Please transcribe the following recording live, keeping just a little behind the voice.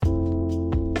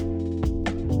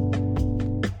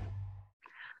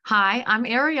Hi, I'm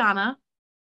Ariana,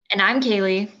 And I'm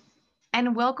Kaylee.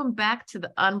 and welcome back to the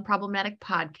Unproblematic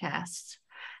Podcast.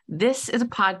 This is a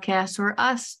podcast where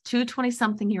us, two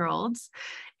 20-something-year-olds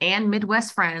and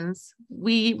Midwest friends,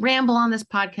 we ramble on this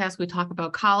podcast. We talk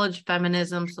about college,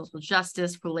 feminism, social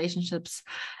justice, relationships,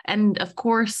 and of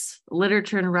course,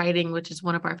 literature and writing, which is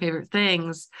one of our favorite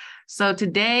things. So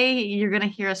today you're going to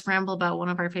hear us ramble about one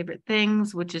of our favorite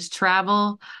things, which is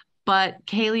travel. But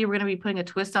Kaylee, we're going to be putting a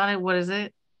twist on it. What is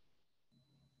it?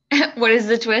 What is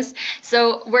the twist?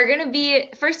 So we're gonna be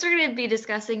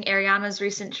discussing Ariana's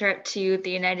recent trip to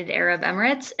the United Arab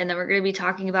Emirates, and then we're gonna be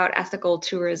talking about ethical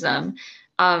tourism.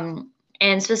 And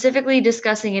specifically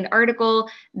discussing an article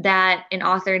that an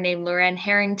author named Lauren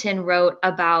Harrington wrote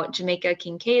about Jamaica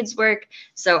Kincaid's work.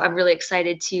 So I'm really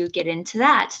excited to get into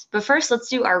that. But first, let's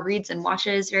do our reads and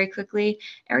watches very quickly.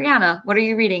 Ariana, what are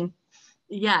you reading?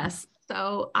 Yes.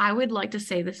 So I would like to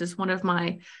say this is one of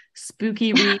my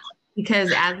spooky reads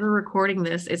because as we're recording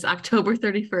this, it's October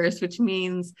 31st, which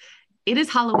means it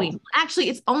is Halloween. Actually,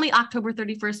 it's only October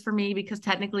 31st for me because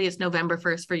technically it's November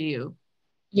 1st for you.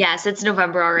 Yes, it's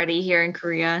November already here in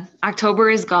Korea. October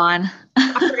is gone.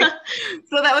 All right.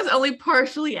 So that was only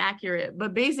partially accurate,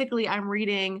 but basically I'm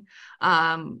reading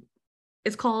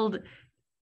it's called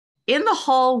In the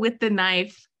Hall with the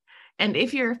Knife. And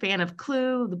if you're a fan of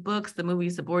Clue, the books, the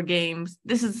movies, the board games,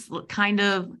 this is kind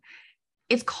of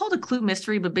it's called a Clue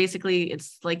mystery, but basically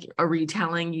it's like a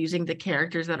retelling using the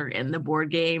characters that are in the board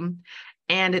game.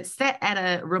 And it's set at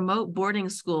a remote boarding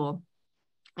school.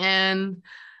 And,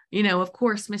 of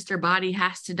course, Mr. Body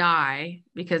has to die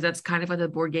because that's kind of what the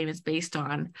board game is based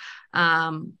on.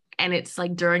 And it's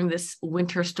like during this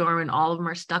winter storm, and all of them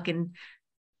are stuck in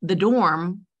the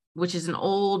dorm, which is an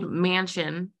old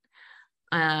mansion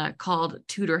called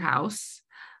Tudor House,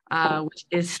 which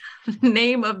is the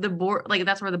name of the board. Like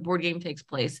that's where the board game takes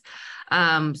place.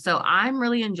 So I'm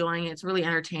really enjoying it. It's really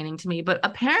entertaining to me. But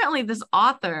apparently, this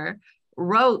author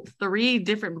wrote three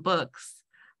different books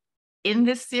in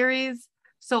this series.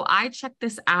 So I checked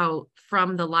this out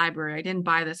from the library. I didn't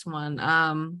buy this one.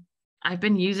 I've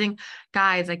been using,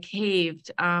 guys, I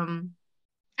caved.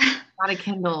 Got a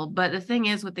Kindle, but the thing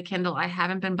is with the Kindle, I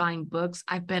haven't been buying books.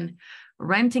 I've been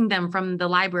renting them from the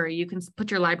library. You can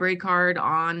put your library card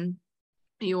on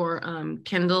your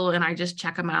Kindle, and I just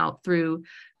check them out through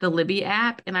the Libby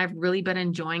app. And I've really been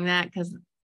enjoying that because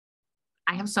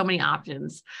I have so many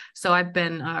options. So I've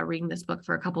been reading this book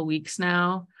for a couple weeks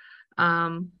now.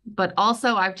 But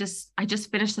also I just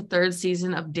finished the third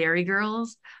season of Dairy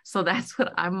Girls. So that's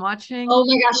what I'm watching. Oh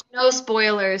my gosh, no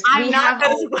spoilers. I'm We not have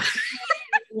gonna all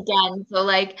weekend. So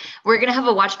like we're gonna have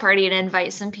a watch party and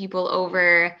invite some people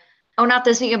over. Oh, not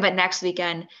this weekend, but next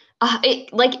weekend.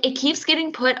 It keeps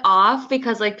getting put off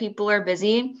because like people are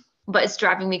busy, but it's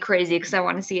driving me crazy because I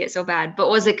want to see it so bad. But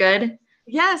was it good?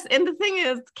 Yes, and the thing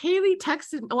is, Kaylee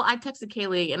texted. Well, I texted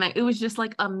Kaylee, and it was just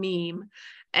like a meme,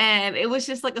 and it was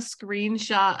just like a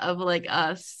screenshot of like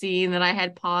a scene that I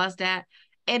had paused at.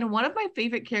 And one of my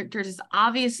favorite characters is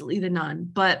obviously the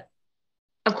nun,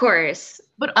 Of course.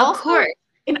 but Of also course.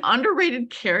 an underrated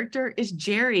character is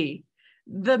Jerry,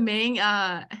 the main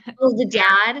Oh, the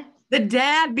dad. the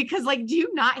dad, because like, do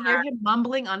you not hear him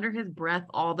mumbling under his breath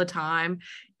all the time?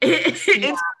 Yeah.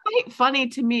 It's quite funny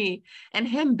to me. And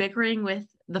him bickering with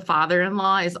the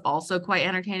father-in-law is also quite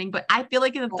entertaining. But I feel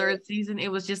like in the third season,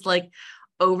 it was just like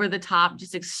over the top,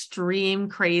 just extreme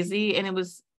crazy, and it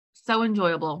was so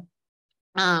enjoyable.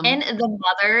 And Um, the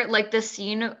mother, like the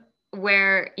scene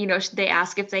where, they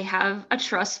ask if they have a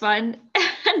trust fund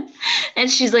and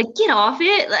she's like, get off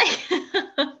it. Like,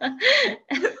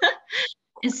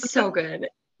 it's so good.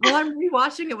 Well, I'm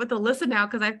rewatching it with Alyssa now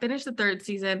because I finished the third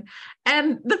season,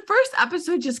 and the first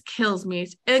episode just kills me.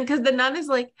 And because the nun is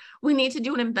like, we need to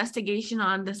do an investigation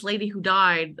on this lady who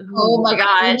died, Oh who my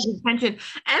gosh. detention.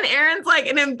 And Aaron's like,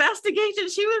 an investigation.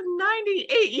 She was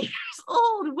 98 years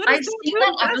old. What is I've there seen to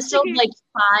that episode investigate?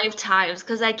 like 5 times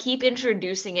because I keep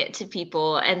introducing it to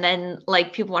people and then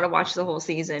like people want to watch the whole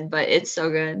season, but it's so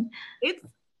good. It's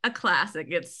a classic.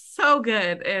 It's so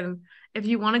good. And if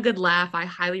you want a good laugh, I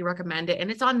highly recommend it. And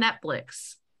it's on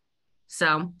Netflix.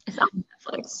 So It's on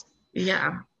Netflix.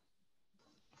 yeah.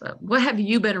 But what have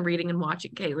you been reading and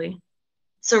watching, Kaylee?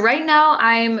 So right now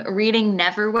I'm reading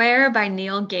Neverwhere by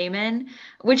Neil Gaiman,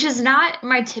 which is not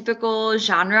my typical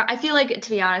genre. I feel like, to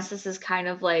be honest, this is kind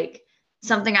of like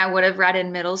something I would have read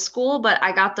in middle school, but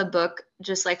I got the book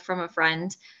just like from a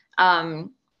friend.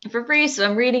 Um, for free, so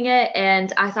I'm reading it,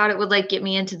 and I thought it would like get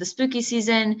me into the spooky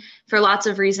season for lots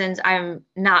of reasons. I'm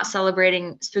not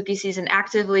celebrating spooky season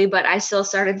actively, but I still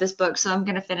started this book, so I'm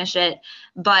gonna finish it.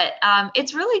 But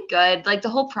it's really good. Like the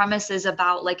whole premise is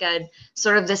about like a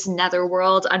sort of this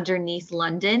netherworld underneath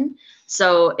London.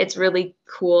 So it's really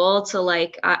cool to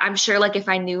like, I'm sure like if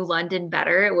I knew London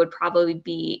better, it would probably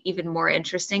be even more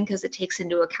interesting because it takes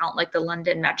into account like the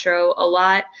London Metro a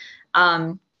lot.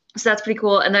 Um, so that's pretty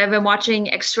cool. And then I've been watching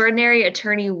Extraordinary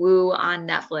Attorney Woo on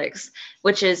Netflix,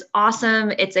 which is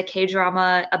awesome. It's a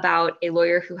K-drama about a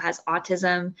lawyer who has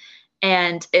autism.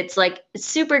 And it's like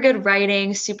super good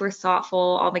writing, super thoughtful.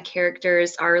 All the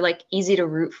characters are like easy to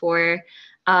root for.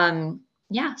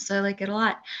 Yeah, so I like it a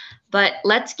lot. But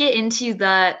let's get into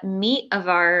the meat of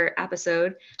our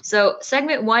episode. So,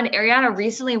 segment one, Ariana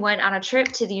recently went on a trip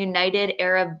to the United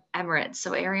Arab Emirates.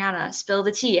 So, Ariana, spill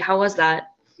the tea. How was that?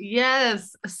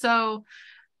 Yes. So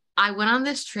I went on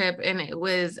this trip and it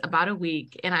was about a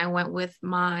week, and I went with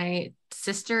my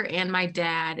sister and my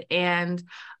dad. And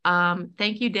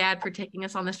thank you, Dad, for taking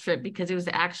us on this trip because it was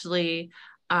actually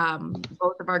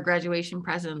both of our graduation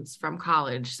presents from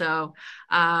college. So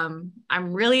I'm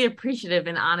really appreciative.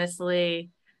 And honestly,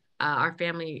 our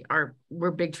family are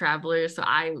we're big travelers. So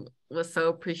I was so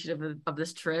appreciative of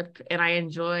this trip, and I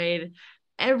enjoyed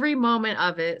every moment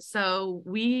of it. So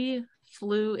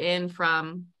flew in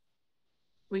from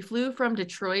we flew from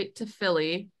Detroit to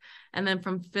Philly and then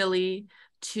from Philly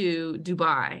to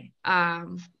Dubai.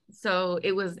 So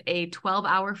it was a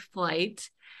 12-hour flight.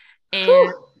 And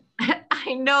Whew.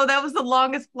 I know that was the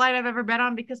longest flight I've ever been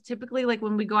on because typically, like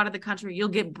when we go out of the country, you'll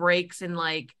get breaks in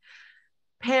like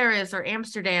Paris or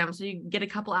Amsterdam. So you get a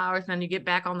couple hours and then you get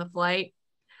back on the flight.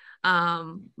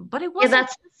 But it Yeah, wasn't,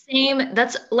 that's the same.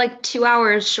 That's like 2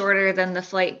 hours shorter than the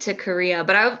flight to Korea.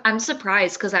 But I'm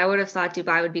surprised because I would have thought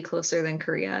Dubai would be closer than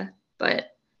Korea.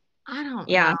 But I don't know.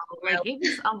 yeah. Like it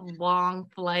was a long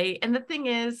flight. And the thing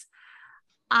is,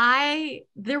 I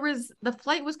there was the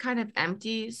flight was kind of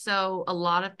empty, so a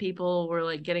lot of people were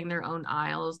like getting their own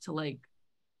aisles to like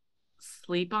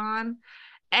sleep on.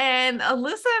 And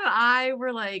Alyssa and I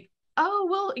were like, "Oh,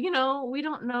 well, we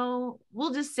don't know.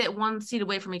 We'll just sit one seat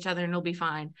away from each other and it'll be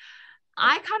fine."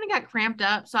 I kind of got cramped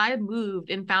up, so I had moved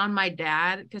and found my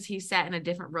dad because he sat in a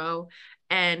different row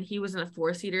and he was in a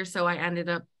four-seater, so I ended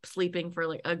up sleeping for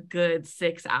like a good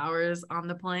 6 hours on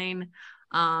the plane.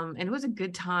 And it was a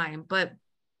good time, but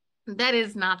that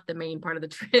is not the main part of the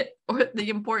trip or the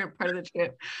important part of the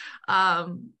trip.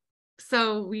 Um,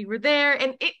 so we were there,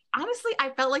 and it honestly, I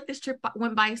felt like this trip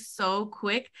went by so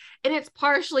quick, and it's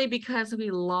partially because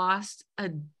we lost a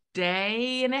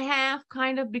day and a half,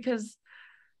 kind of, because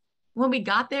when we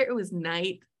got there, it was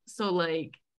night. So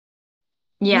like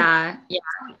we Yeah. Yeah.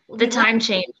 The we left. time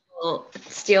change will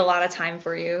steal a lot of time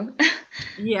for you.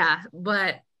 Yeah,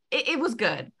 but it was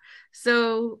good.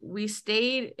 So we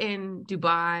stayed in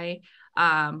Dubai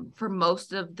for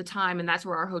most of the time, and that's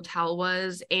where our hotel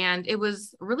was. And it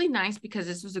was really nice because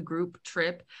this was a group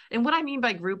trip. And what I mean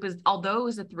by group is, although it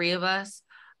was the three of us,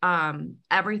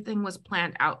 everything was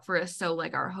planned out for us. So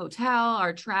like our hotel,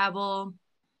 our travel,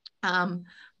 um,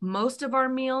 most of our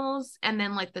meals, and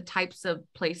then like the types of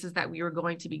places that we were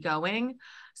going to be going.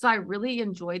 So I really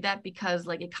enjoyed that because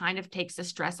like it kind of takes the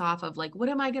stress off of like, what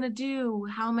am I going to do?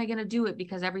 How am I going to do it?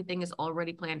 Because everything is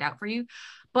already planned out for you,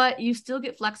 but you still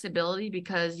get flexibility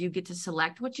because you get to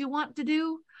select what you want to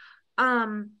do.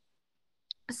 Um,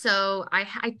 so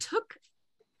I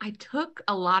took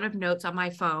a lot of notes on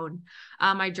my phone.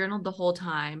 I journaled the whole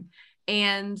time.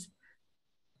 And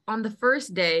on the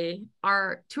first day,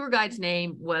 our tour guide's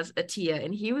name was Atia,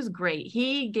 and he was great.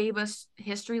 He gave us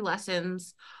history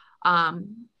lessons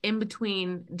in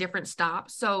between different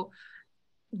stops. So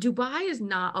Dubai is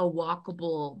not a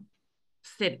walkable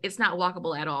city. It's not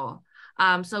walkable at all.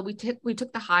 So we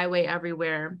took the highway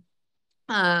everywhere.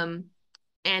 Um,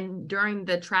 and during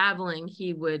the traveling,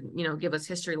 he would, give us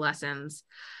history lessons.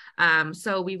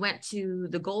 So we went to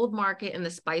the gold market and the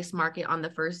spice market on the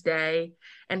first day,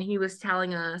 and he was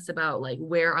telling us about like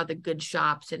where are the good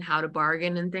shops and how to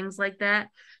bargain and things like that.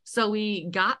 So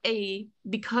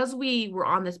because we were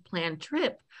on this planned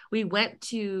trip, we went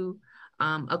to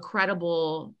a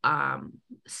credible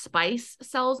spice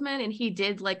salesman, and he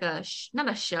did like not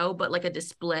a show, but like a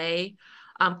display,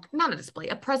 not a display,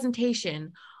 a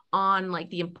presentation on like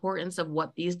the importance of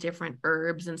what these different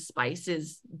herbs and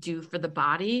spices do for the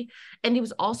body. And it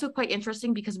was also quite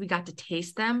interesting because we got to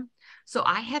taste them. So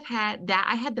I had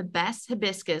the best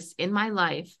hibiscus in my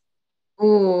life.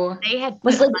 Ooh. They had put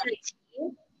Was like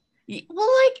honey. Well,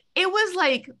 like it was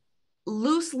like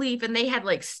loose leaf and they had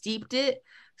like steeped it.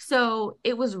 So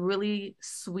it was really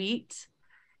sweet.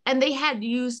 and they had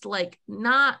used like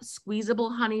not squeezable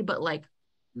honey, but like,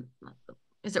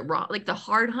 is it raw? Like the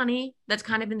hard honey that's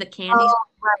kind of in the candies. Oh,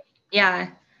 right. Yeah.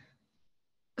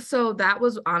 So that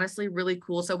was honestly really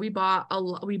cool. So we bought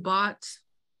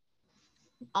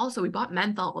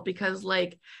menthol because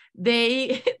like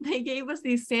they they gave us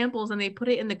these samples and they put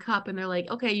it in the cup and they're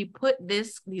like, okay, you put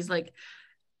these like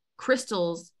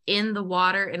crystals in the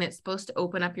water and it's supposed to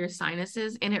open up your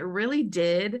sinuses, and it really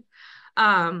did.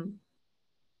 um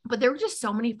but there were just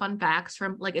so many fun facts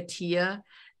from like Atia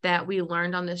that we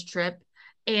learned on this trip.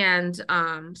 And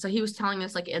so he was telling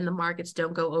us like in the markets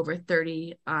don't go over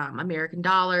 30 American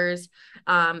dollars.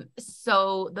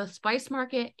 So the spice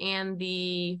market and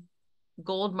the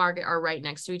gold market are right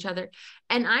next to each other.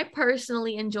 And I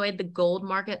personally enjoyed the gold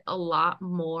market a lot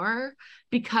more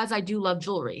because I do love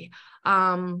jewelry.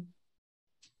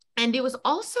 And it was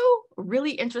also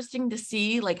really interesting to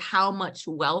see like how much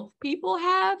wealth people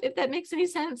have, if that makes any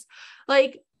sense.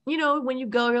 Like, you know, when you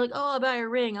go, you're like, oh, I'll buy a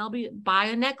ring, buy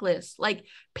a necklace. Like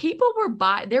people were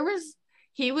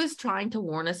he was trying to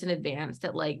warn us in advance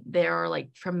that like there are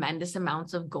like tremendous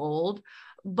amounts of gold,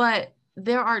 but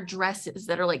there are dresses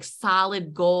that are like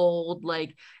solid gold,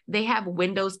 like they have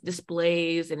windows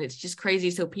displays and it's just crazy.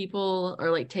 So people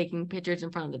are like taking pictures in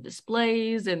front of the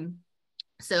displays. And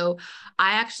so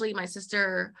my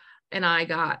sister and I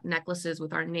got necklaces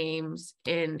with our names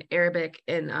in Arabic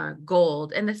and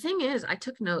gold. And the thing is, I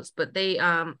took notes, but they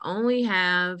only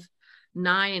have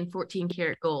 9 and 14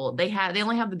 karat gold. They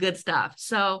only have the good stuff.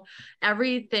 So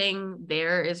everything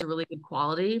there is really good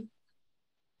quality.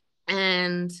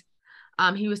 And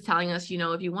he was telling us, you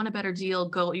know, if you want a better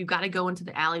deal, you got to go into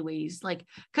the alleyways, like,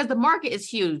 because the market is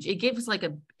huge. It gives like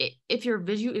if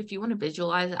you want to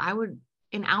visualize it, I would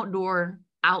an outdoor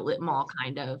outlet mall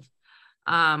kind of.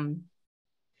 And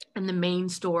the main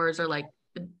stores are like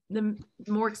the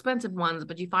more expensive ones,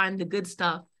 but you find the good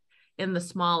stuff in the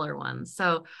smaller ones.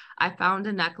 So I found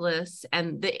a necklace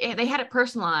and they had it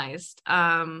personalized.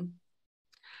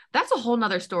 That's a whole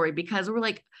nother story because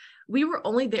we were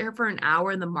only there for an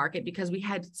hour in the market because we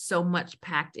had so much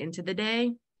packed into the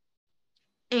day.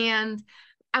 And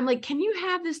I'm like, can you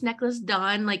have this necklace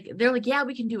done? Like, they're like, yeah,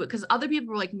 we can do it. Cause other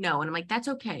people were like, no. And I'm like, that's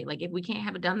okay. Like, if we can't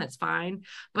have it done, that's fine.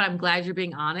 But I'm glad you're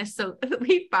being honest. So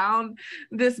we found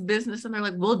this business and they're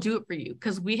like, we'll do it for you.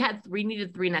 Cause we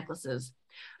needed 3 necklaces,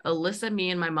 Alyssa, me,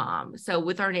 and my mom. So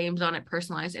with our names on it,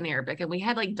 personalized in Arabic. And we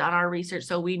had like done our research.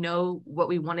 So we know what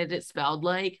we wanted it spelled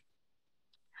like.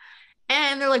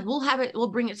 And they're like, we'll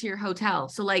bring it to your hotel.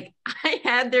 So like I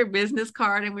had their business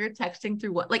card and we were texting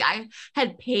through I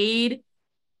had paid,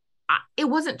 it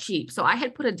wasn't cheap. So I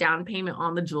had put a down payment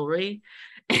on the jewelry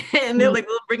and they're like,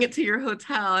 we'll bring it to your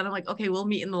hotel. And I'm like, okay, we'll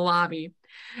meet in the lobby.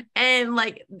 And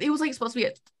like, it was like supposed to be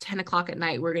at 10 o'clock at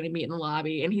night. We're going to meet in the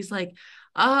lobby. And he's like,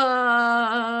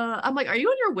 I'm like, are you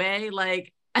on your way?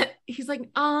 Like, he's like,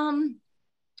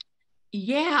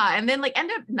 yeah. And then like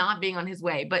ended up not being on his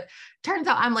way, but turns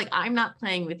out I'm not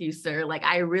playing with you, sir. Like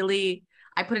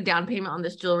I put a down payment on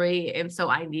this jewelry and so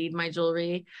I need my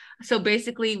jewelry. So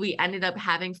basically we ended up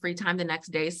having free time the next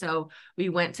day. So we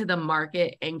went to the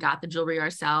market and got the jewelry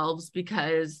ourselves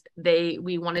because we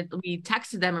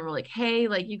texted them and we're like, hey,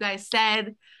 like you guys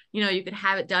said, you know, you could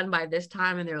have it done by this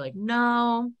time. And they're like,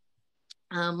 no.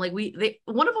 One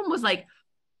of them was like,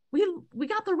 we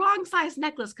got the wrong size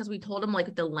necklace because we told them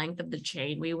like the length of the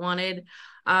chain we wanted.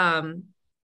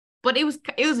 But it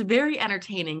was very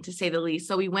entertaining to say the least.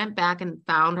 So we went back and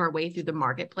found our way through the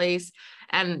marketplace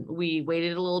and we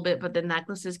waited a little bit, but the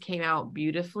necklaces came out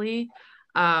beautifully.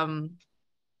 And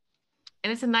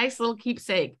it's a nice little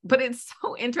keepsake, but it's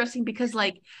so interesting because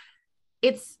like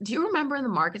do you remember in the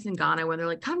markets in Ghana when they're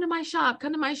like, come to my shop,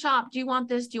 do you want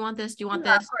this, do you want this, do you want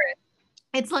this?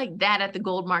 It's like that at the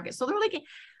gold market. So they're like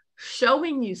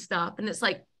showing you stuff and it's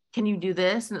like, can you do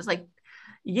this? And it's like,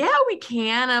 yeah, we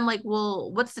can. I'm like,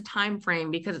 well, what's the time frame?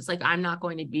 Because it's like I'm not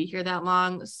going to be here that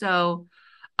long. So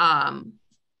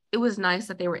it was nice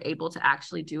that they were able to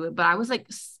actually do it. But I was like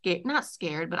not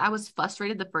scared, but I was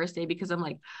frustrated the first day because I'm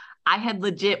like, I had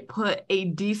legit put a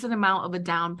decent amount of a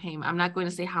down payment. I'm not going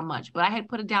to say how much, but I had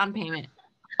put a down payment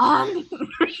on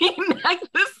 3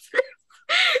 necklaces.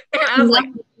 And I was like,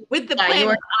 with the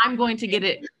plan, I'm going to get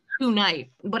it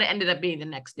tonight, but it ended up being the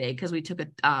next day because we took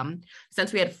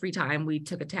since we had free time, we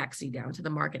took a taxi down to the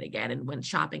market again and went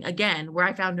shopping again where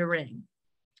I found a ring.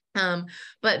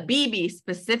 But BB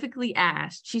specifically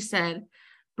asked, she said,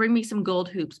 bring me some gold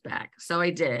hoops back. So I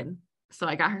did. So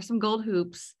I got her some gold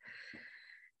hoops.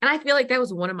 And I feel like that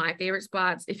was one of my favorite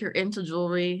spots. If you're into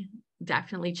jewelry,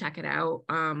 definitely check it out.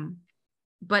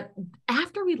 But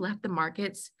after we left the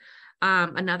markets,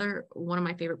 Another one of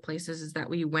my favorite places is that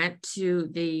we went to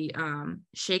the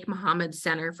Sheikh Mohammed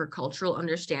Center for Cultural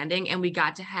Understanding, and we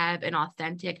got to have an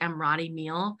authentic Emirati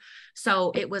meal.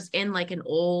 So it was in like an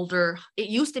older, it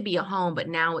used to be a home, but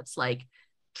now it's like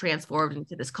transformed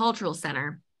into this cultural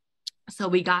center. So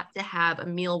we got to have a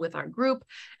meal with our group,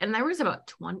 and there was about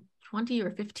 20 or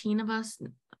 15 of us,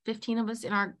 15 of us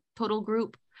in our total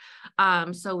group.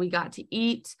 So we got to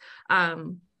eat.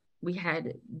 We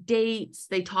had dates.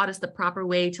 They taught us the proper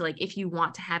way to, like, if you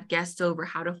want to have guests over,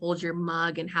 how to hold your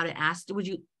mug and how to ask, would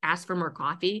you ask for more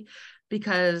coffee?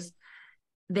 Because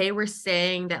they were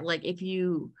saying that, like, if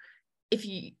you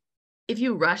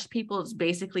rush people, it's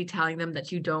basically telling them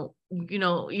that you don't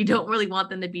really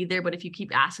want them to be there. But if you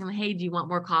keep asking them, hey, do you want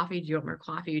more coffee? Do you want more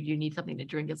coffee? Or do you need something to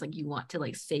drink? It's like you want to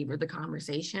like savor the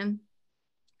conversation.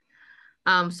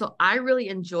 So I really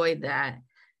enjoyed that.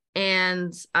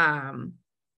 And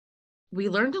we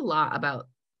learned a lot about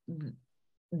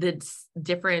the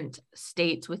different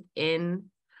states within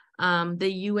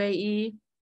the UAE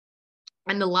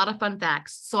and a lot of fun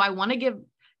facts. So I want to give,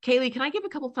 Kaylee, can I give a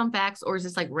couple fun facts, or is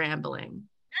this like rambling?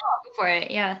 No, go for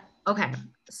it. Yeah. Okay.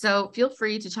 So feel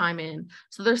free to chime in.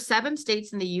 So there's 7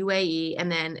 states in the UAE,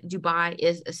 and then Dubai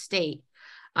is a state.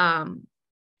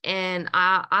 And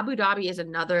Abu Dhabi is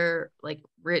another like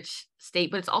rich state,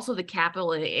 but it's also the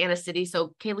capital and a city.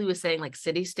 So Kaylee was saying like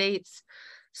city states.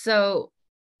 So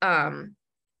the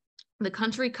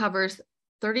country covers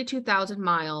 32,000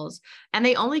 miles, and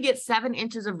they only get 7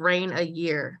 inches of rain a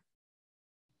year.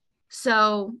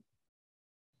 So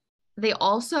they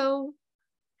also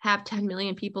have 10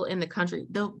 million people in the country.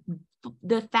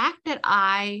 The fact that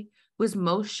I was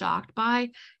most shocked by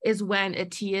is when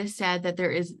Atiya said that there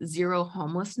is zero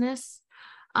homelessness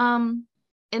in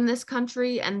this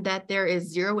country, and that there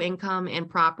is zero income and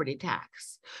property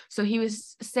tax. So he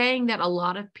was saying that a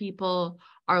lot of people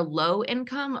are low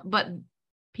income, but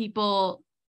people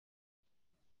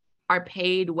are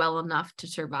paid well enough to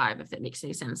survive, if that makes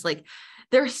any sense. Like,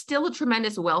 there's still a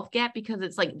tremendous wealth gap because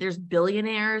it's like there's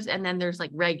billionaires and then there's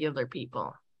like regular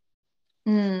people.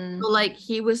 So like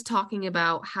he was talking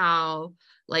about how,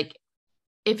 like,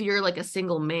 if you're like a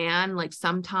single man, like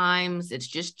sometimes it's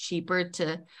just cheaper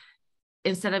to,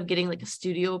 instead of getting like a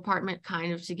studio apartment,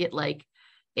 kind of to get like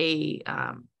a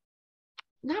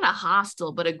not a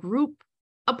hostel, but a group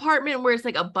apartment where it's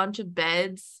like a bunch of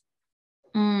beds.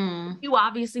 You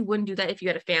obviously wouldn't do that if you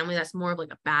had a family. That's more of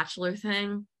like a bachelor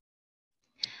thing.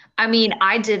 I mean,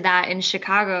 I did that in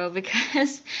Chicago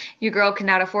because your girl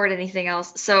cannot afford anything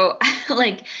else. So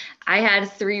like I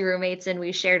had 3 roommates and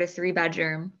we shared a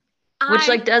 3-bedroom, which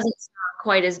like doesn't sound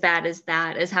quite as bad as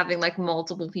that, as having like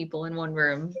multiple people in one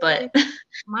room. But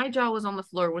my jaw was on the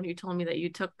floor when you told me that you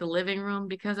took the living room,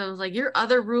 because I was like, your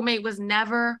other roommate was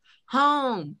never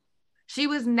home. She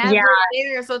was never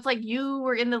there. So it's like you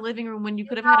were in the living room when you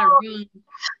could have had a room.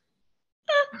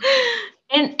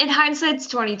 In hindsight's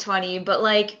 2020, but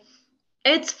like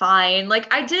it's fine.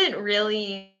 Like I didn't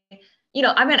really,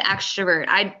 I'm an extrovert.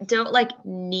 I don't like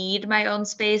need my own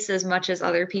space as much as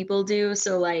other people do.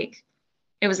 So like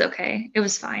it was okay. It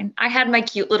was fine. I had my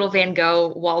cute little Van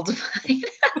Gogh wall divide.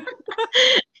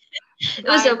 It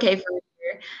was okay for me.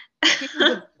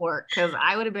 Work, because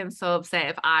I would have been so upset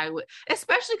if I would,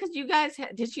 especially because you guys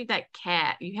did you that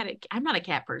cat. You had it. I'm not a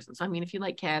cat person, so I mean, if you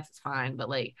like cats, it's fine. But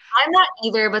like, I'm not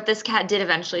either. But this cat did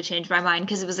eventually change my mind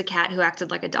because it was a cat who acted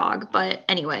like a dog. But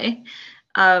anyway,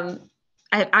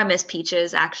 I miss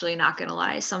Peaches. Actually, not gonna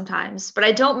lie, sometimes. But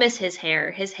I don't miss his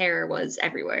hair. His hair was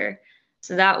everywhere,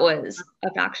 so that was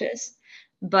obnoxious.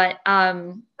 But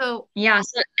so yeah,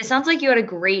 so it sounds like you had a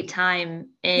great time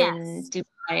in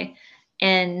Dubai.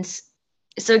 And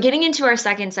so getting into our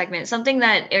second segment, something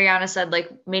that Ariana said like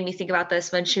made me think about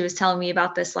this when she was telling me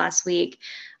about this last week.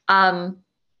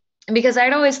 Because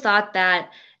I'd always thought that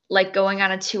like going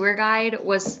on a tour guide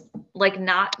was like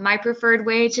not my preferred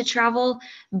way to travel.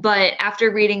 But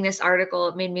after reading this article,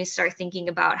 it made me start thinking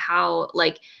about how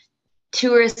like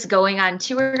tourists going on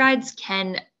tour guides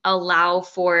can allow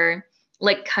for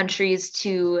like countries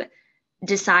to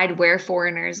decide where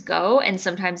foreigners go. And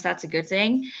sometimes that's a good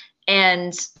thing.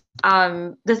 And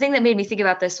the thing that made me think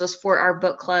about this was for our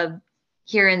book club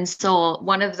here in Seoul.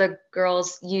 One of the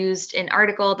girls used an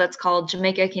article that's called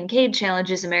Jamaica Kincaid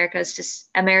Challenges Americans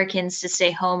to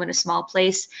Stay Home in a Small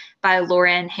Place by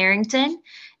Lauren Harrington.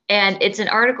 And it's an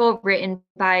article written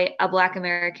by a Black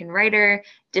American writer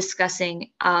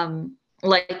discussing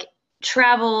like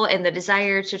travel and the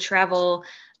desire to travel,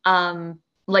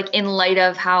 like in light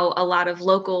of how a lot of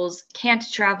locals can't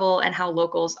travel and how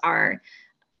locals are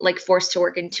like forced to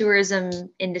work in tourism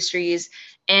industries.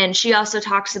 And she also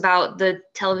talks about the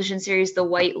television series The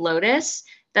White Lotus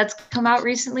that's come out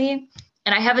recently.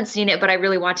 And I haven't seen it, but I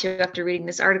really want to after reading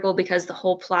this article, because the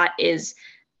whole plot is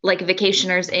like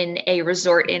vacationers in a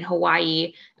resort in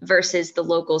Hawaii versus the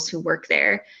locals who work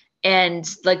there, and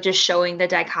like just showing the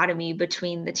dichotomy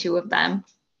between the two of them.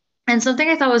 And something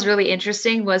I thought was really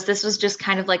interesting was, this was just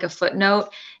kind of like a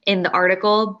footnote in the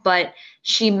article, but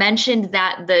she mentioned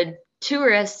that the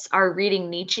tourists are reading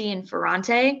Nietzsche and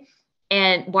Ferrante,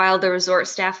 and while the resort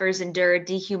staffers endure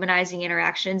dehumanizing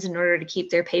interactions in order to keep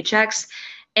their paychecks.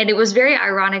 And it was very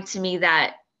ironic to me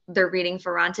that they're reading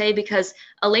Ferrante, because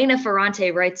Elena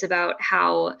Ferrante writes about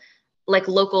how like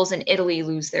locals in Italy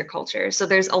lose their culture. So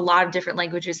there's a lot of different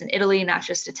languages in Italy, not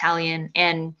just Italian.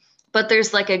 And but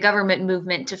there's like a government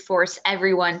movement to force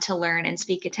everyone to learn and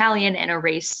speak Italian and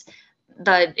erase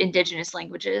the indigenous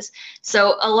languages.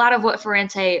 So a lot of what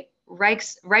Ferrante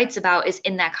writes about is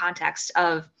in that context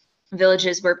of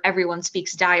villages where everyone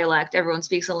speaks dialect, everyone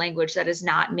speaks a language that is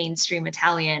not mainstream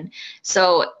Italian.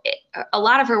 So a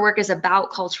lot of her work is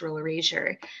about cultural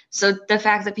erasure. So the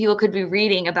fact that people could be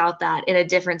reading about that in a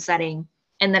different setting,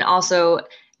 and then also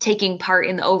taking part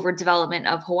in the overdevelopment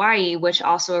of Hawaii, which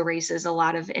also erases a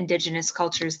lot of indigenous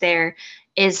cultures there,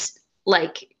 is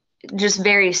like just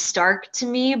very stark to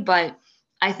me. But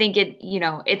I think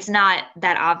it's not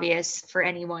that obvious for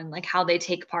anyone, like how they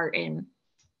take part in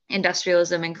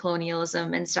industrialism and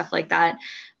colonialism and stuff like that.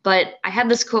 But I had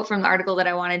this quote from the article that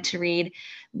I wanted to read,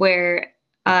 where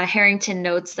Harrington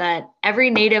notes that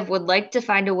every native would like to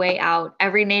find a way out,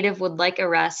 every native would like a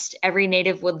rest, every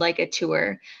native would like a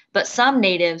tour. But some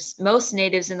natives, most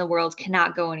natives in the world,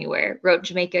 cannot go anywhere, wrote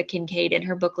Jamaica Kincaid in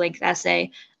her book length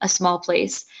essay, A Small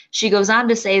Place. She goes on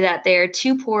to say that they are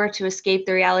too poor to escape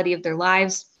the reality of their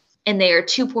lives, and they are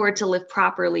too poor to live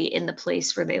properly in the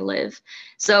place where they live.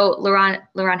 So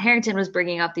Laron Harrington was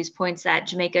bringing up these points that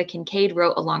Jamaica Kincaid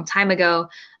wrote a long time ago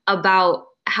about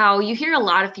how you hear a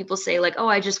lot of people say like, oh,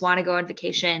 I just want to go on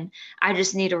vacation. I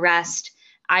just need a rest.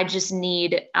 I just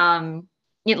need, I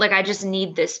just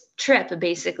need this trip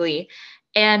basically.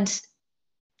 And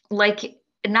like,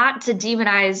 not to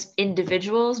demonize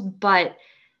individuals, but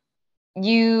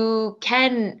you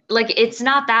can, like, it's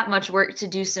not that much work to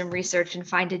do some research and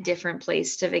find a different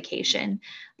place to vacation.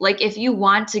 Like if you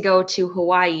want to go to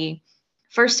Hawaii,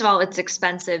 first of all, it's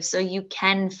expensive, so you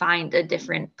can find a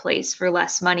different place for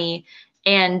less money.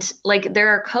 And like there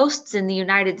are coasts in the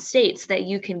United States that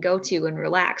you can go to and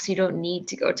relax. You don't need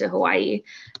to go to Hawaii.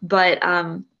 But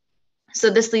so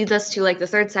this leads us to like the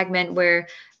third segment, where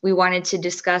we wanted to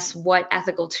discuss what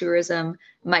ethical tourism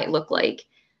might look like.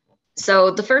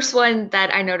 So the first one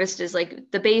that I noticed is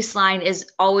like the baseline is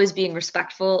always being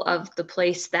respectful of the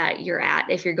place that you're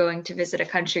at if you're going to visit a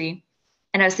country.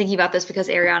 And I was thinking about this because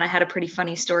Ariana had a pretty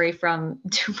funny story from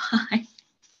Dubai.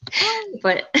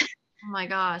 But Oh my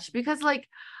gosh, because like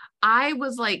I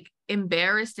was like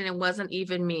embarrassed and it wasn't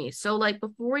even me. So like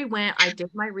before we went, I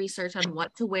did my research on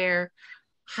what to wear,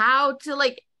 how to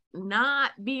like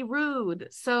not be rude.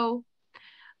 So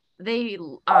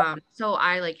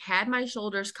I like had my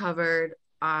shoulders covered,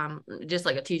 just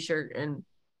like a t-shirt, and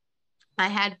I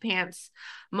had pants.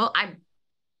 I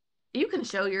You can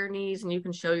show your knees and you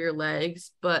can show your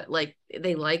legs, but like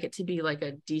they like it to be like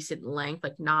a decent length,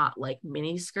 like not like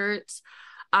mini skirts.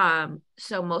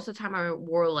 So most of the time I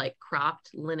wore like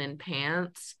cropped linen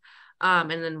pants.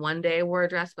 And then one day I wore a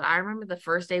dress, but I remember the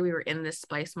first day we were in this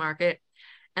spice market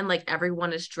and like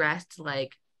everyone is dressed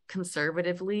like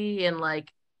conservatively and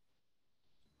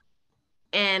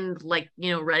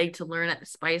ready to learn at the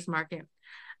spice market.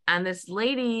 And this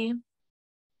lady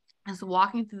is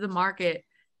walking through the market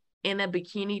in a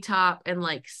bikini top and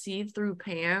like see-through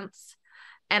pants.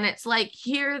 And it's like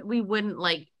here we wouldn't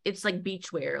like, it's like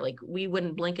beachwear, like we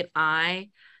wouldn't blink an eye.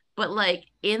 But like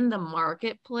in the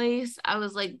marketplace, I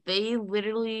was like, they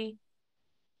literally,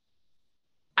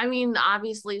 I mean,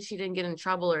 obviously she didn't get in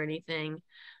trouble or anything,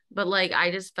 but like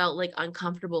I just felt like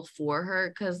uncomfortable for her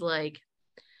because like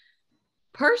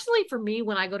personally for me,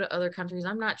 when I go to other countries,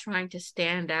 I'm not trying to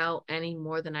stand out any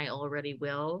more than I already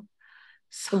will.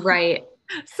 So right.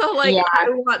 so like Yeah. I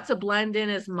want to blend in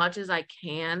as much as I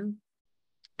can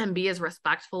and be as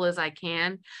respectful as I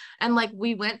can. And like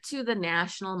we went to the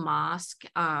National Mosque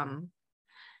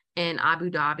in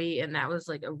Abu Dhabi, and that was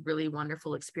like a really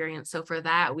wonderful experience. So for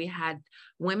that, we had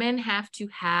women have to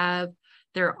have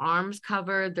their arms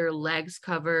covered, their legs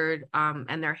covered,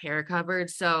 and their hair covered.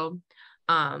 So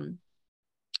um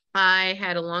I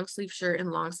had a long sleeve shirt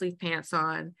and long sleeve pants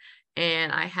on,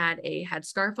 and I had a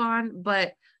headscarf on,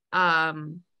 but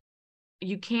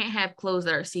you can't have clothes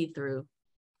that are see-through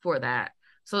for that.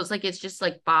 So it's like it's just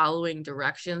like following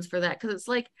directions for that because it's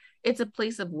like it's a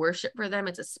place of worship for them.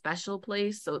 It's a special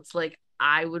place. So it's like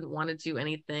I wouldn't want to do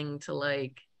anything to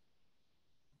like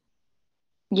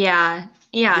Yeah.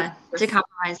 Yeah. To disrespect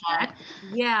compromise that. that.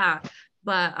 Yeah.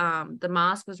 But the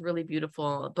mosque was really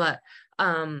beautiful. But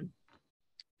um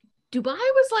Dubai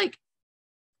was like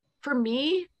for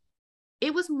me,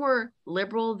 it was more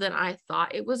liberal than I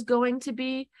thought it was going to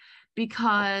be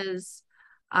because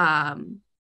um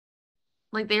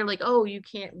like they're like, oh, you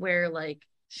can't wear like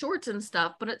shorts and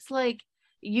stuff, but it's like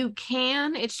you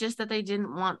can. It's just that they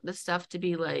didn't want the stuff to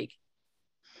be like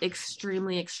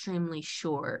extremely, extremely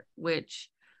short, which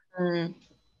Mm,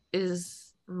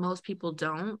 is most people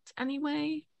don't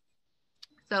anyway.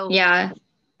 So, yeah.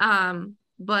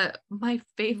 but my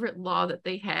favorite law that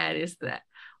they had is that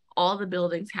all the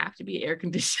buildings have to be air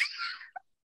conditioned.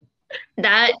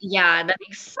 That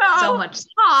makes so So much sense.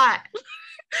 hot.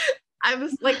 I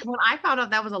was like, when I found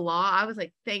out that was a law, I was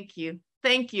like, thank you.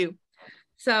 Thank you.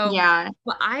 So, Yeah.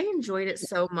 but I enjoyed it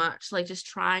so much. Like just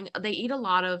trying, they eat a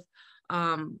lot of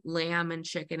lamb and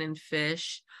chicken and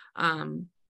fish. Um,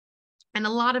 and a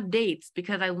lot of dates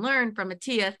because I learned from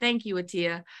Atia, thank you,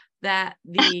 Atia, that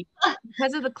the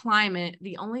because of the climate,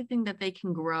 the only thing that they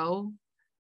can grow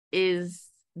is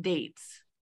dates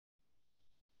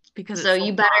because So it's so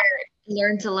you better hot.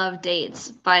 learn to love dates.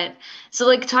 But so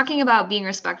like talking about being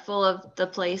respectful of the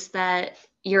place that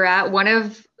you're at, one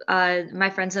of my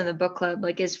friends in the book club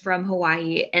like is from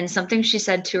Hawaii, and something she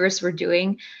said tourists were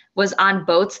doing was on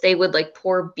boats, they would like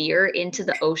pour beer into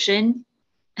the ocean.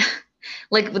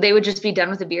 Like they would just be done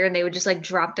with the beer and they would just like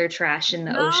drop their trash in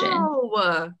the ocean.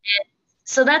 No.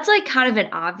 So that's like kind of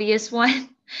an obvious one.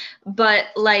 But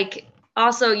like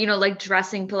also, like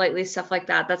dressing politely, stuff like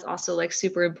that, that's also like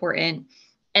super important.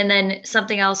 And then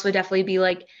something else would definitely be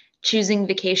like choosing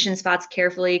vacation spots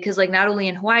carefully because like not only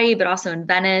in Hawaii but also in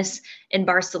Venice, in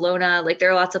Barcelona, like there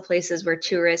are lots of places where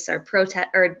tourists are protest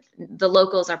or the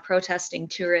locals are protesting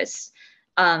tourists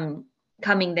um,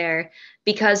 coming there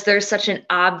because there's such an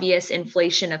obvious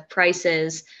inflation of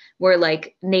prices where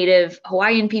like native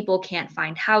Hawaiian people can't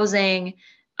find housing.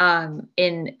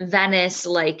 In Venice,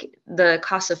 like the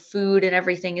cost of food and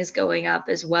everything is going up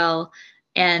as well.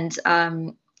 And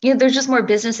there's just more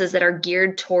businesses that are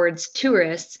geared towards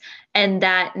tourists, and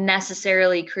that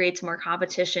necessarily creates more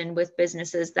competition with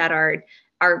businesses that are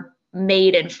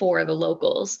made and for the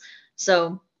locals.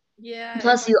 So Yeah, and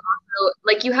plus you also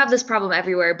like you have this problem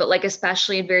everywhere, but like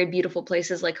especially in very beautiful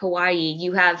places like Hawaii,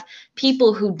 you have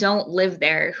people who don't live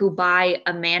there who buy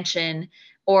a mansion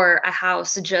or a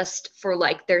house just for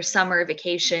like their summer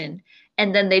vacation.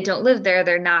 And then they don't live there.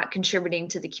 They're not contributing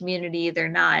to the community. They're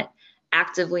not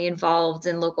actively involved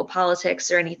in local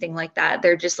politics or anything like that.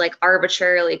 They're just like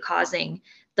arbitrarily causing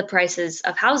the prices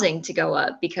of housing to go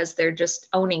up because they're just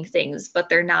owning things, but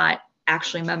they're not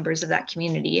actually members of that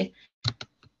community.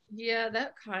 yeah,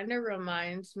 that kind of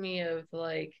reminds me of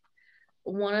like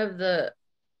one of the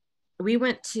we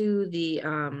went to the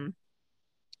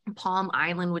Palm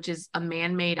Island, which is a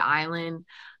man-made island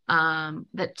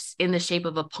that's in the shape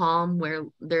of a palm where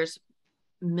there's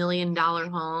 $1 million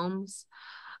homes.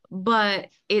 But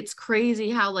it's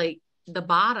crazy how like the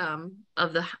bottom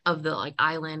of the like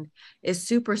island is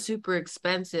super, super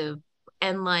expensive.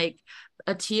 And like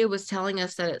Atia was telling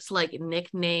us that it's like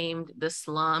nicknamed the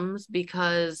slums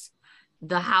because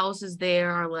the houses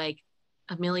there are like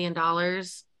 $1 million.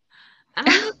 And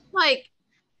I'm just like,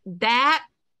 that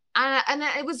and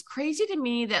it was crazy to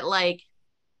me that like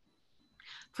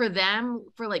for them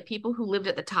for like people who lived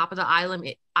at the top of the island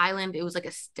it was like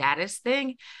a status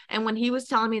thing. And when he was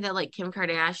telling me that like Kim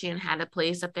Kardashian had a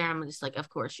place up there, I'm just like, of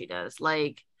course she does.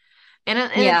 Like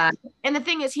Yeah. and the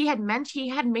thing is he had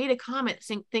made a comment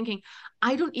thinking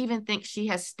I don't even think she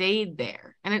has stayed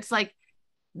there. And it's like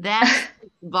that's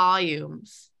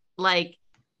volumes like.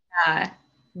 Yeah.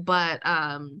 But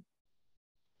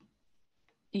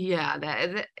yeah,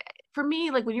 that for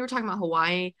me, like when you were talking about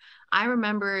Hawaii, I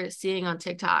remember seeing on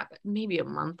TikTok maybe a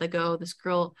month ago, this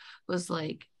girl was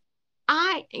like,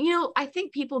 I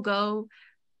think people go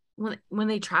when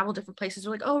they travel different places,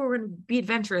 they're like, oh, we're gonna be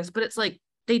adventurous, but it's like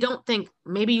they don't think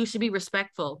maybe you should be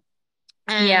respectful.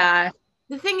 And Yeah.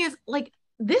 the thing is, like,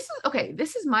 this is okay,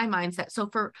 this is my mindset. So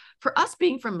for us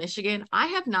being from Michigan, I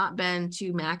have not been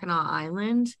to Mackinac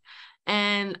Island.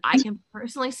 And I can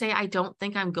personally say I don't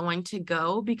think I'm going to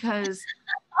go because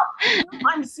no,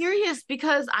 I'm serious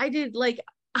because I did like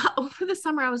over the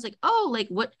summer, I was like, oh, like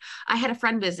what? I had a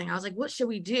friend visiting. I was like, what should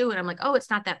we do? And I'm like, oh, it's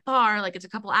not that far. Like it's a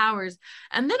couple hours.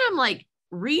 And then I'm like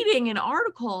reading an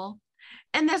article,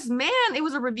 and this man, it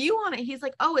was a review on it. He's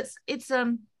like, oh, it's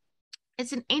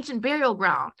an ancient burial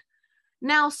ground.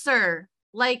 Now, sir,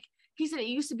 like he said, it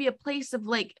used to be a place of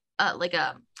like a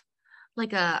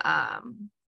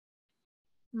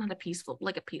not a peaceful,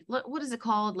 like a peace, what is it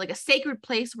called? Like a sacred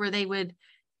place where they would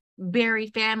bury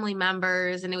family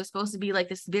members, and it was supposed to be like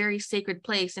this very sacred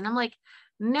place. And I'm like,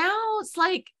 now it's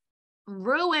like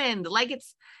ruined. Like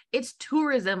it's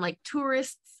tourism. Like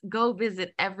tourists go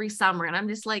visit every summer, and I'm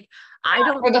just like, I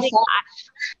don't For the think fall.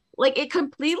 like it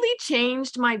completely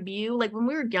changed my view. Like when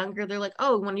we were younger, they're like,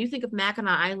 oh, when you think of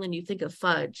Mackinac Island, you think of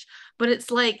fudge. But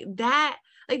it's like that,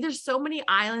 like there's so many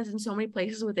islands and so many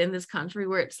places within this country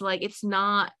where it's like it's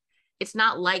not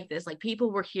like this. Like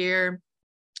people were here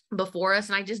before us,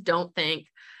 and I just don't think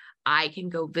I can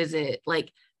go visit,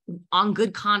 like on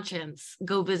good conscience,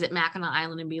 go visit Mackinac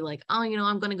Island and be like, oh,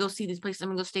 I'm going to go see these places. I'm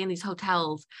going to go stay in these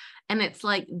hotels. And it's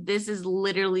like, this is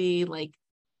literally like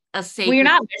a Well, you're sacred.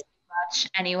 not missing much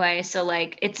anyway, so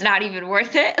like it's not even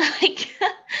worth it. Like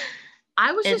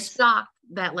I was just it's shocked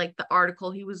that like the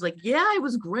article, he was like, yeah, it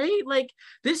was great. Like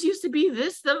this used to be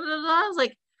this. Blah, blah, blah. I was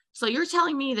like, so you're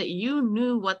telling me that you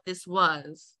knew what this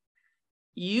was?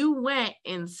 You went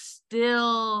and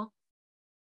still.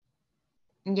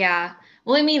 yeah.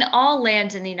 Well, I mean, all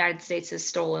land in the United States is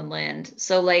stolen land.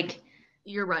 So like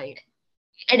You're right.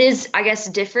 it is, I guess,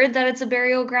 different that it's a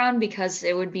burial ground because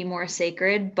it would be more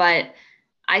sacred, but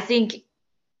I think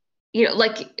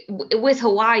like with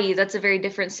Hawaii, that's a very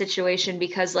different situation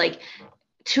because like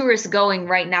tourists going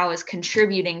right now is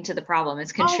contributing to the problem.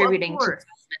 It's Oh, of contributing to course.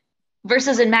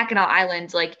 versus in Mackinac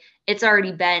Island, like it's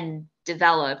already been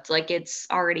developed, like it's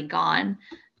already gone.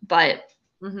 But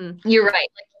Mm-hmm. you're right.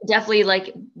 Like definitely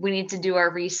like we need to do our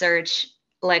research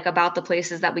like about the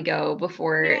places that we go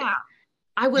before Yeah.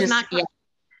 I was just not yeah.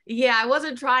 Yeah, I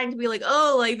wasn't trying to be like,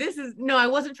 oh, like this is no, I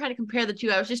wasn't trying to compare the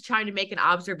two. I was just trying to make an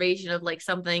observation of like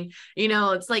something,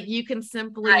 it's like you can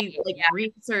simply Right. like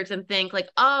research and think like,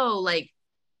 oh, like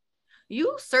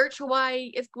you search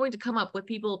Hawaii, it's going to come up with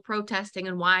people protesting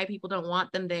and why people don't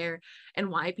want them there, and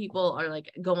why people are like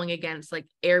going against like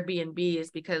Airbnb is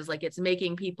because like it's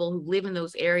making people who live in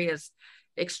those areas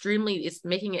it's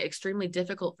making it extremely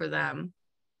difficult for them.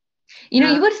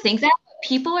 You would think that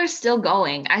people are still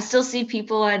going. I still see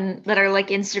people on that are like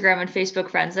Instagram and Facebook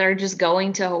friends that are just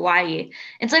going to Hawaii.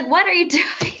 It's like, what are you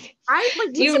doing? I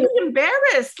like Do you should you be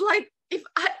embarrassed. Like if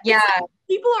I, yeah, it's like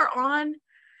people are on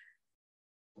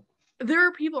there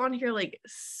are people on here like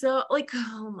so like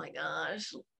oh my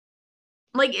gosh,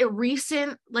 like it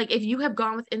recent, like if you have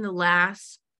gone within the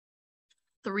last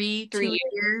three three two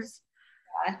years.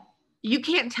 years you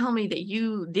can't tell me that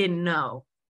you didn't know.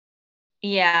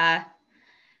 Yeah.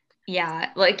 Yeah.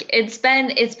 Like it's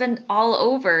been all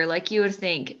over, like you would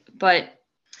think, but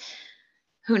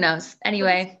who knows? But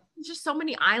Anyway, there's just so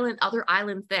many other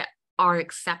islands that are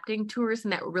accepting tourists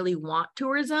and that really want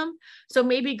tourism, so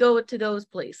maybe go to those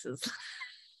places.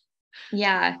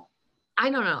 yeah. I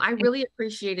don't know. I really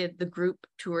appreciated the group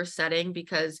tour setting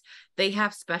because they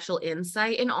have special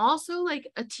insight. And also, like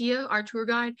Atia, our tour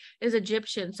guide, is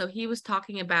Egyptian. So he was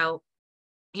talking about,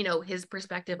 his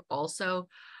perspective also,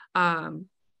 um,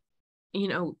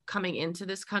 coming into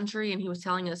this country. And he was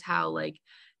telling us how, like,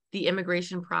 the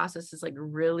immigration process is like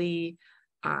really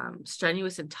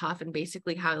strenuous and tough. And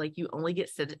basically, how, like, you only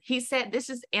get, he said, this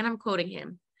is, and I'm quoting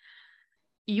him,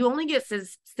 you only get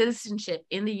citizenship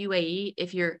in the UAE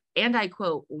if you're, and I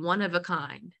quote, one of a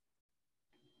kind.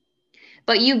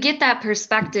 But you get that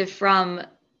perspective from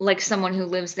like someone who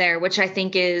lives there, which I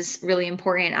think is really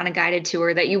important on a guided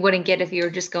tour that you wouldn't get if you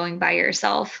were just going by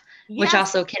yourself, which Yes.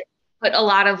 also can put a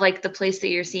lot of like the place that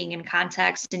you're seeing in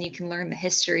context and you can learn the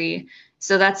history.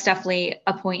 So that's definitely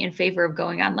a point in favor of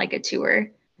going on like a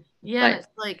tour. Yeah. And But it's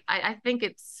like,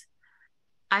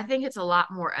 I think it's a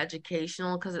lot more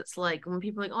educational because it's like when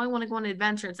people are like, oh, I want to go on an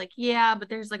adventure. It's like, yeah, but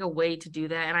there's like a way to do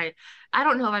that. And I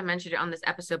don't know if I mentioned it on this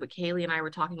episode, but Kaylee and I were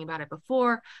talking about it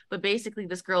before. But basically,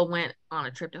 this girl went on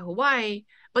a trip to Hawaii,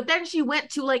 but then she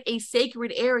went to like a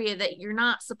sacred area that you're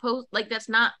not supposed, like, that's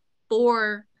not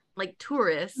for like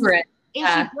tourists. right. And she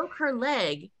Yeah. broke her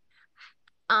leg.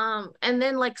 And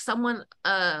then like someone,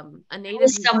 a That native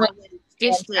was someone's Hawaiian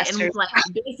stitched it and was ancestors. like,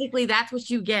 basically, that's what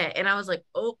you get. And I was like,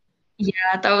 oh,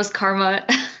 Yeah, that was karma.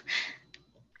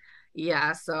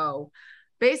 yeah, so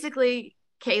basically,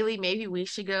 Kaylee, maybe we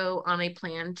should go on a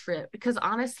planned trip because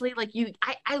honestly, like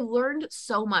I learned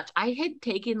so much. I had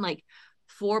taken like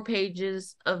 4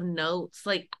 pages of notes.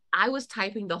 Like I was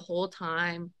typing the whole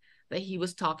time that he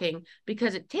was talking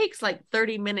because it takes like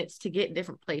 30 minutes to get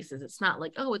different places. It's not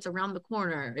like, oh, it's around the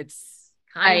corner. It's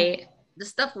kind of I the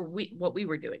stuff what we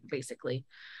were doing basically.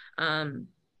 Um,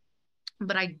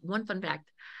 but one fun fact,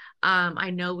 I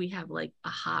know we have like a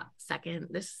hot second.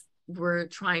 This we're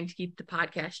trying to keep the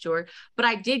podcast short. But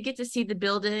I did get to see the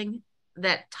building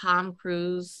that Tom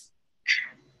Cruise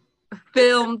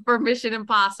filmed for Mission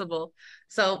Impossible.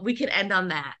 So we can end on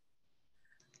that.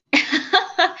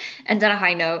 And on a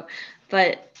high note.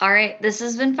 But all right, this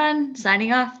has been fun.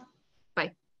 Signing off.